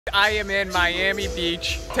I am in Miami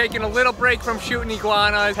Beach, taking a little break from shooting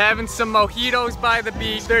iguanas, having some mojitos by the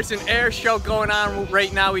beach. There's an air show going on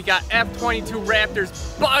right now. We got F-22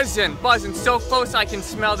 Raptors buzzing so close I can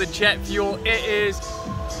smell the jet fuel. It is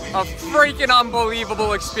a freaking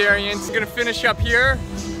unbelievable experience. Gonna finish up here,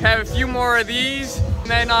 have a few more of these, and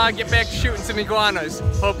then get back to shooting some iguanas.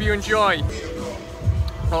 Hope you enjoy.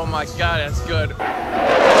 Oh my God, that's good.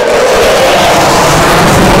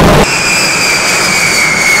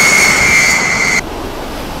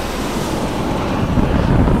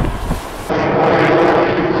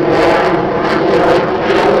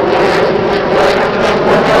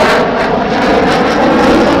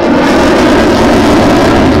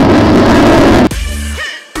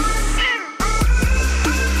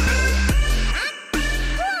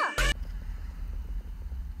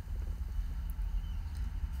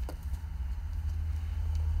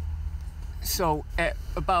 So at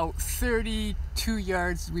about 32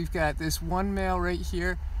 yards, we've got this one male right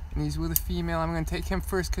here, and he's with a female. I'm going to take him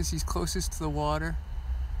first because he's closest to the water.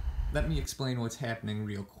 Let me explain what's happening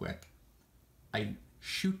real quick. I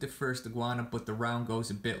shoot the first iguana, but the round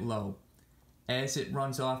goes a bit low. As it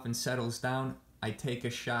runs off and settles down, I take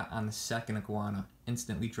a shot on the second iguana,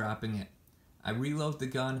 instantly dropping it. I reload the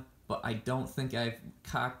gun, but I don't think I've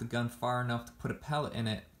cocked the gun far enough to put a pellet in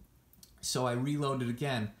it, so I reload it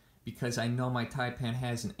again, because I know my Taipan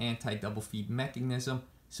has an anti-double feed mechanism,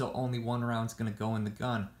 so only one round's gonna go in the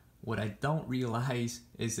gun. What I don't realize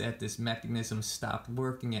is that this mechanism stopped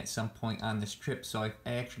working at some point on this trip, so I've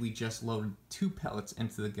actually just loaded 2 pellets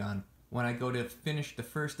into the gun. When I go to finish the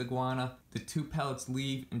first iguana, the 2 pellets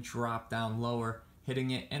leave and drop down lower,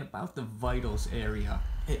 hitting it in about the vitals area.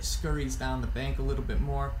 It scurries down the bank a little bit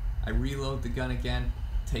more, I reload the gun again,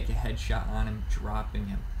 take a headshot on him, dropping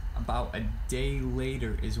him. About a day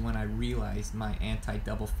later is when I realized my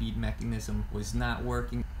anti-double feed mechanism was not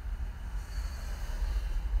working.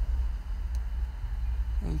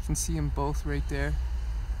 And you can see them both right there.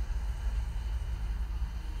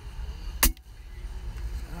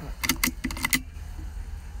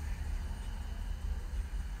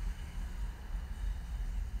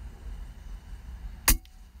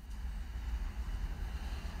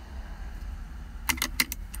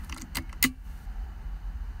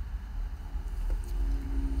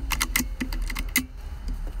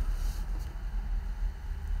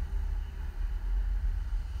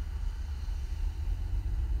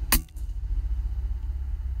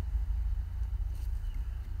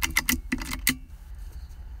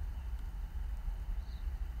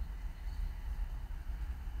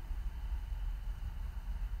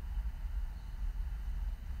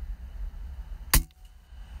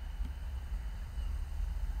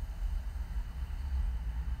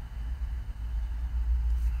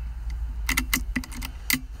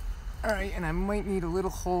 Alright, and I might need a little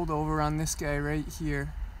holdover on this guy right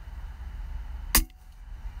here.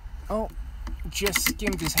 Oh, just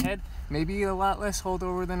skimmed his head. Maybe a lot less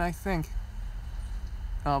holdover than I think.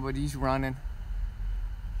 Oh, but he's running.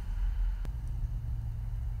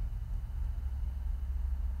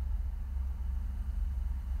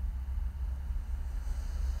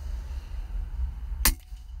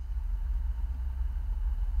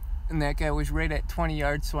 And that guy was right at 20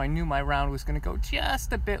 yards, so I knew my round was going to go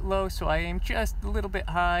just a bit low, so I aimed just a little bit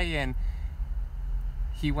high, and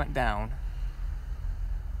he went down.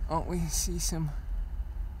 Oh, we see some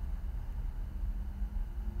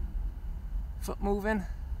foot moving.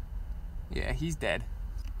 Yeah, he's dead.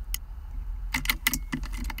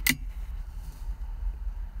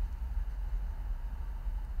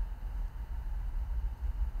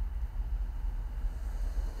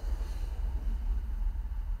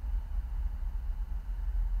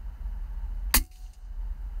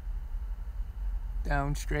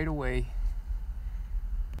 Down straight away.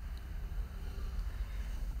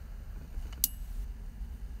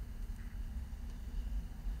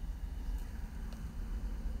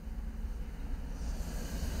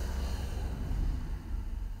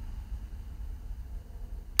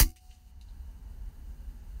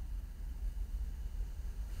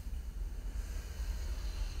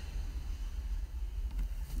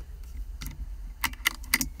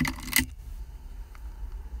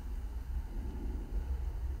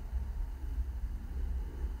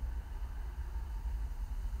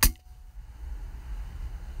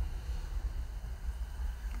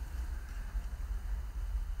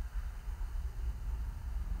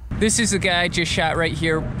 This is the guy I just shot right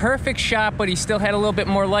here. Perfect shot, but he still had a little bit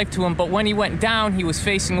more life to him. But when he went down, he was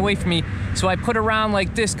facing away from me. So I put a round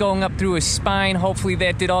like this going up through his spine. Hopefully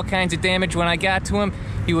that did all kinds of damage. When I got to him,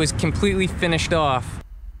 he was completely finished off.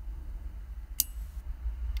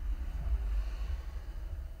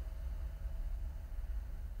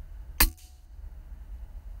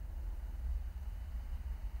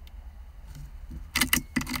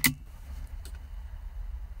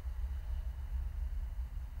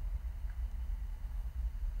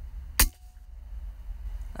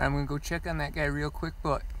 I'm gonna go check on that guy real quick,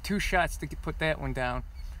 but 2 shots to put that one down.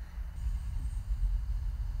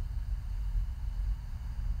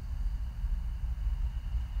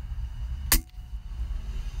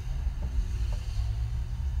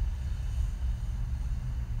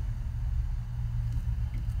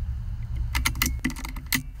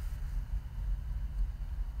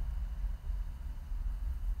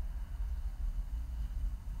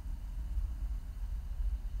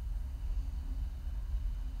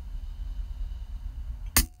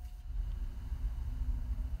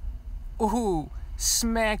 Ooh,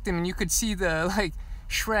 smacked him, and you could see the like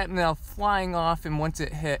shrapnel flying off him once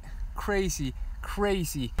it hit. Crazy,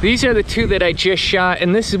 crazy. These are the 2 that I just shot,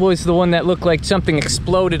 and this was the one that looked like something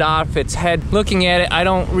exploded off its head. Looking at it, I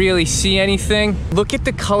don't really see anything. Look at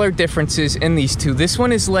the color differences in these 2. This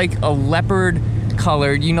one is like a leopard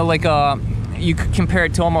colored, you know, like you could compare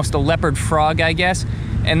it to almost a leopard frog, I guess.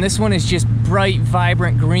 And this one is just bright,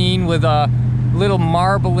 vibrant green with a little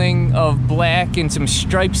marbling of black and some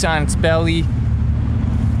stripes on its belly.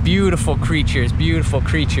 Beautiful creatures, beautiful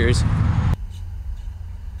creatures.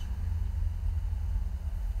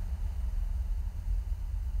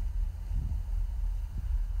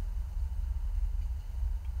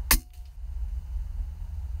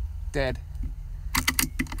 Dead.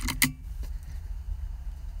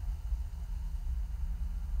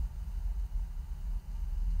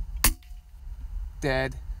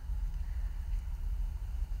 Dead.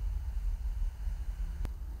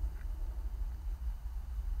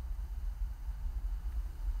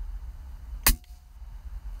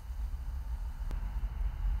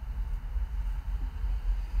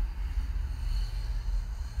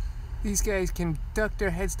 These guys can duck their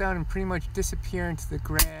heads down and pretty much disappear into the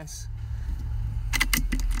grass.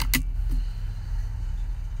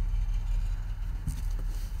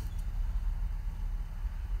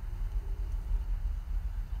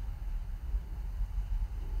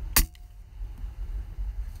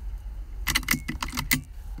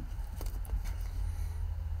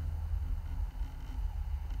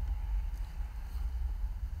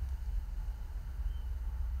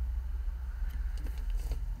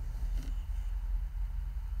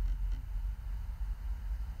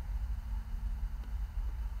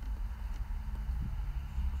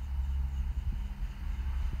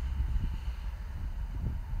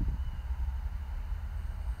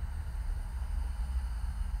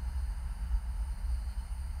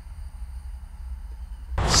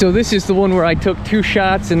 So this is the one where I took 2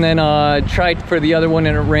 shots and then tried for the other one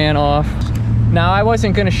and it ran off. Now I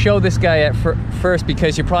wasn't gonna show this guy at first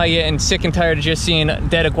because you're probably getting sick and tired of just seeing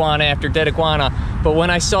dead iguana after dead iguana. But when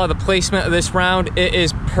I saw the placement of this round, it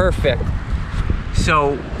is perfect.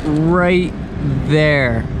 So right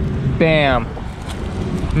there, bam.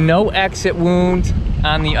 No exit wound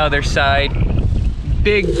on the other side.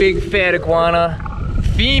 Big, big fat iguana.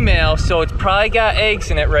 Female, so it's probably got eggs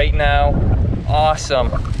in it right now.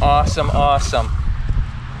 Awesome, awesome, awesome.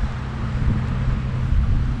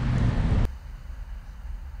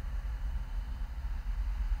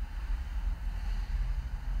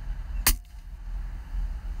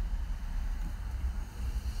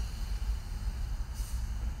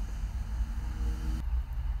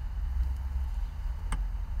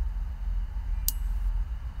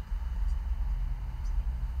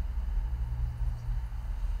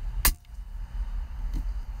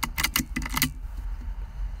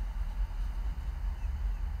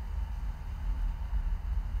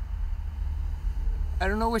 I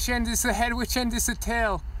don't know which end is the head, which end is the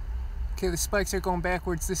tail. Okay, the spikes are going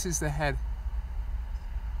backwards. This is the head.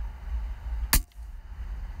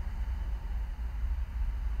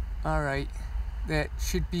 All right, that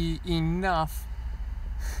should be enough.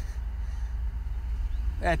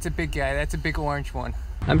 That's a big guy. That's a big orange one.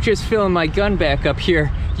 I'm just filling my gun back up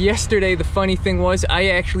here. Yesterday, the funny thing was I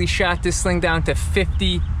actually shot this thing down to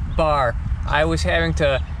 50 bar. I was having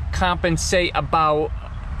to compensate about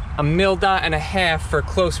a $1.5 for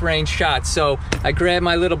close range shots. So I grabbed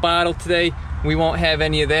my little bottle today. We won't have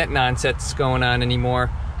any of that nonsense going on anymore.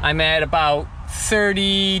 I'm at about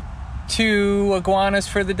 32 iguanas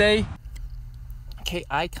for the day. Okay,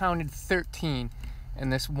 I counted 13 in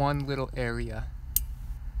this one little area.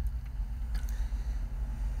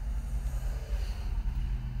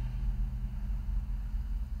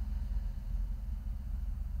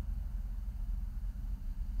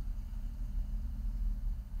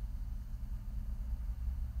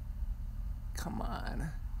 Come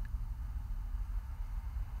on.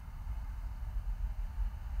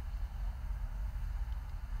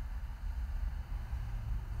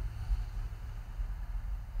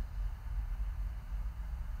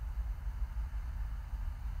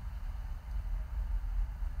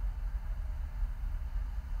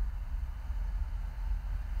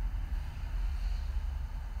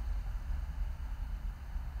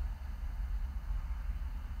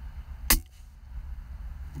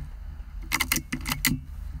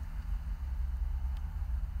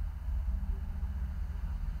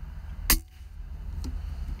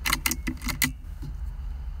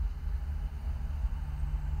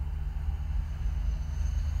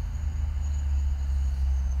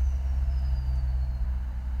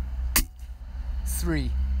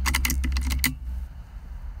 3.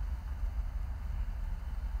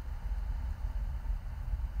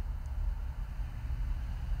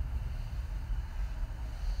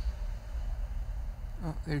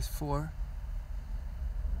 Oh, there's 4.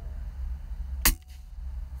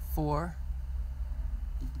 4.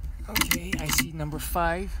 Okay, I see number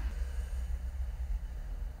 5.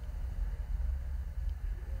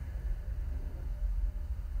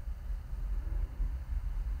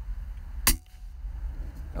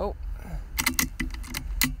 Oh.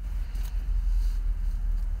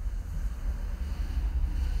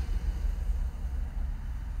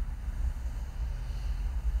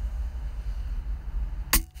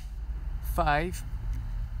 Five.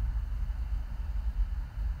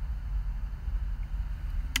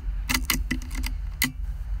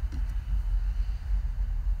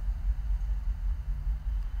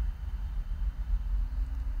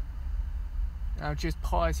 I'll just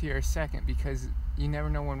pause here a second because you never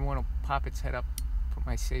know when one will pop its head up. Put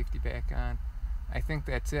my safety back on. I think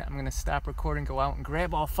that's it. I'm gonna stop recording, go out and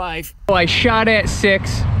grab all 5. So I shot at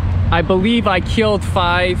 6. I believe I killed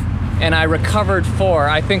 5 and I recovered 4.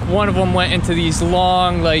 I think one of them went into these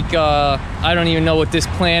long, like, I don't even know what this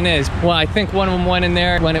plan is. Well, I think one of them went in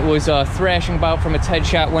there when it was thrashing about from its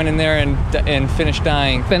headshot, went in there and finished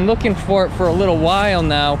dying. Been looking for it for a little while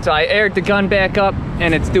now. So I aired the gun back up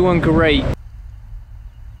and it's doing great.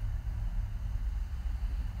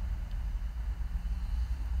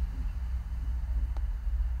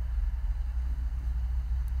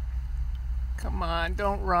 Come on,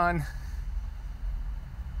 don't run.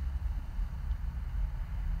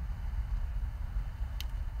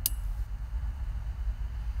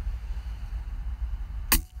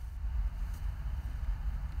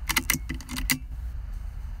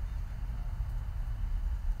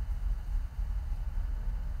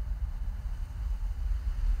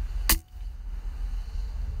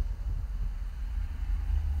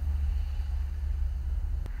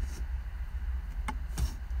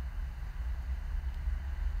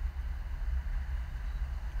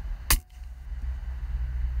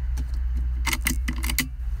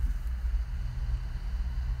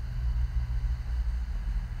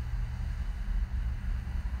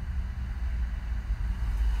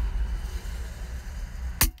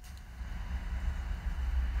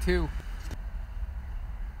 Two.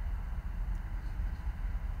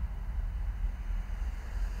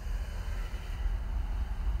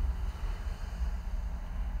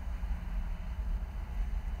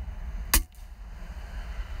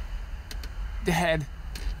 Dead.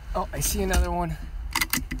 Oh, I see another one.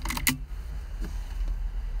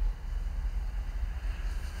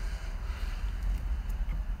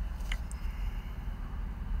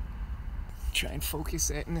 Try and focus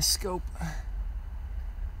that in the scope.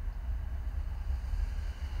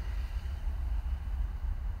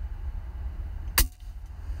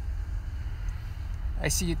 I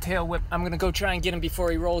see a tail whip. I'm gonna go try and get him before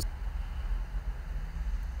he rolls.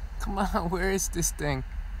 Come on, where is this thing?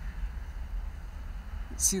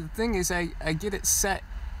 See, the thing is I get it set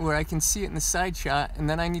where I can see it in the side shot, and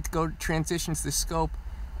then I need to go transition to the scope,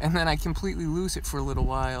 and then I completely lose it for a little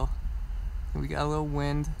while. We got a little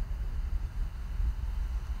wind.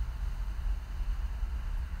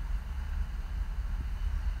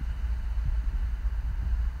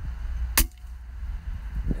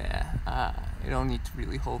 Yeah, you don't need to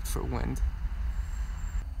really hold for wind.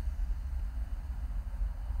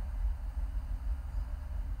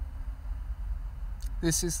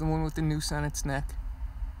 This is the one with the noose on its neck.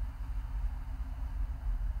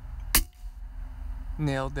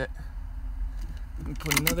 Nailed it. Let me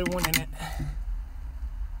put another one in it.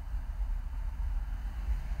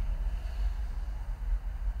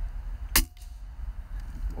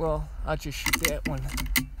 Well, I'll just shoot that one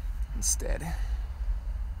instead.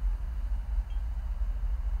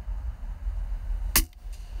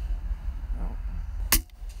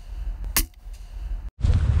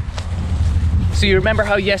 So you remember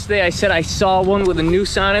how yesterday I said I saw one with a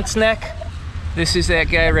noose on its neck? This is that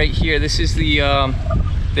guy right here. This is the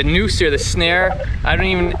noose or the snare.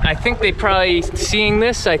 I think they probably, seeing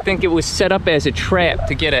this, I think it was set up as a trap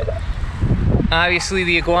to get it. Obviously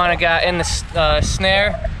the iguana got in the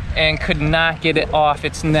snare and could not get it off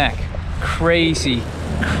its neck. Crazy,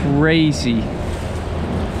 crazy.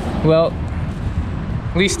 Well,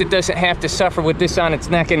 at least it doesn't have to suffer with this on its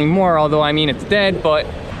neck anymore, although I mean it's dead, but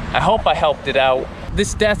I hope I helped it out.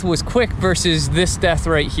 This death was quick versus this death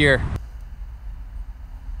right here.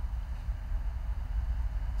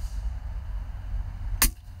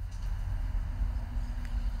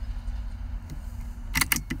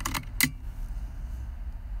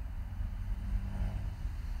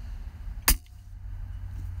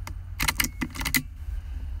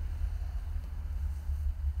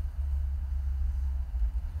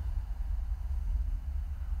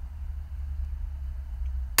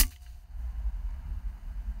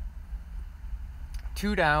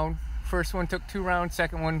 2 down. First one took 2 rounds,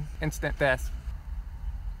 second one instant death.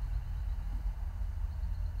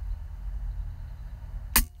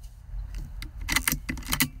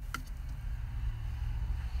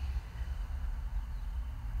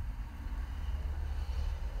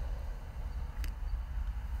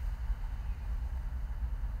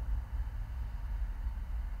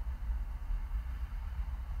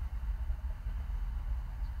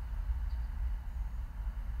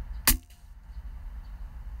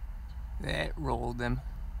 That rolled him.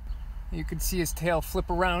 You could see his tail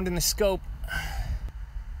flip around in the scope.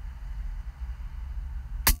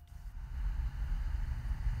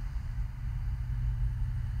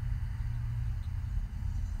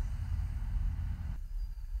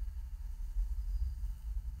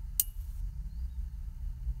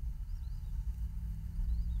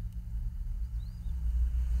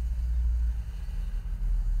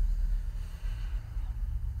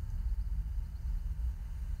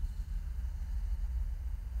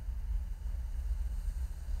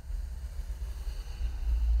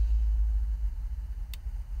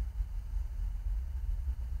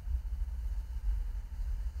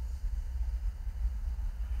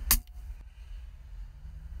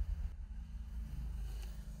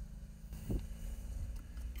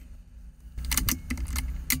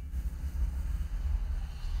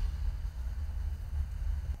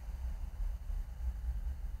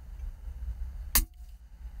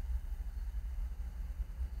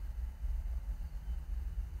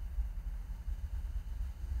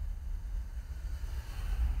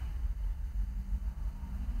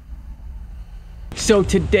 So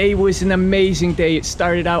today was an amazing day. It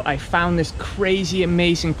started out, I found this crazy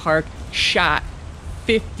amazing park, shot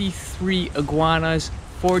 53 iguanas,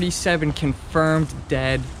 47 confirmed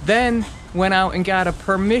dead. Then went out and got a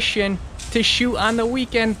permission to shoot on the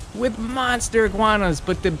weekend with monster iguanas.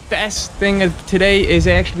 But the best thing of today is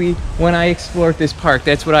actually when I explored this park.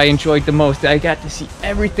 That's what I enjoyed the most. I got to see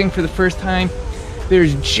everything for the first time.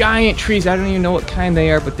 There's giant trees, I don't even know what kind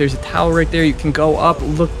they are, but there's a tower right there. You can go up,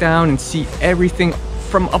 look down, and see everything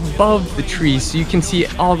from above the trees. So you can see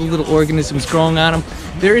all the little organisms growing on them.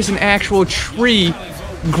 There is an actual tree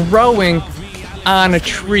growing on a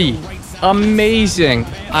tree. Amazing.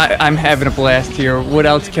 I'm having a blast here. What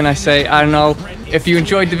else can I say? I don't know. If you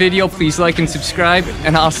enjoyed the video, please like and subscribe,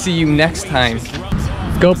 and I'll see you next time.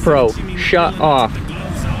 GoPro, shut off.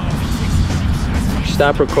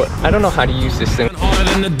 Stop record. I don't know how to use this thing. Harder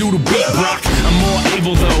than the dude who beat Brock. I'm more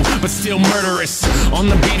able though, but still murderous. On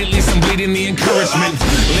the beat, at least I'm bleeding the encouragement.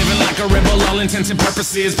 Living like a rebel, all intents and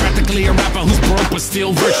purposes. Practically a rapper who's broke but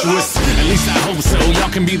still virtuous. At least I hope so. Y'all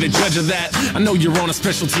can be the judge of that. I know you're on a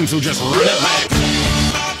special team, so just run it back.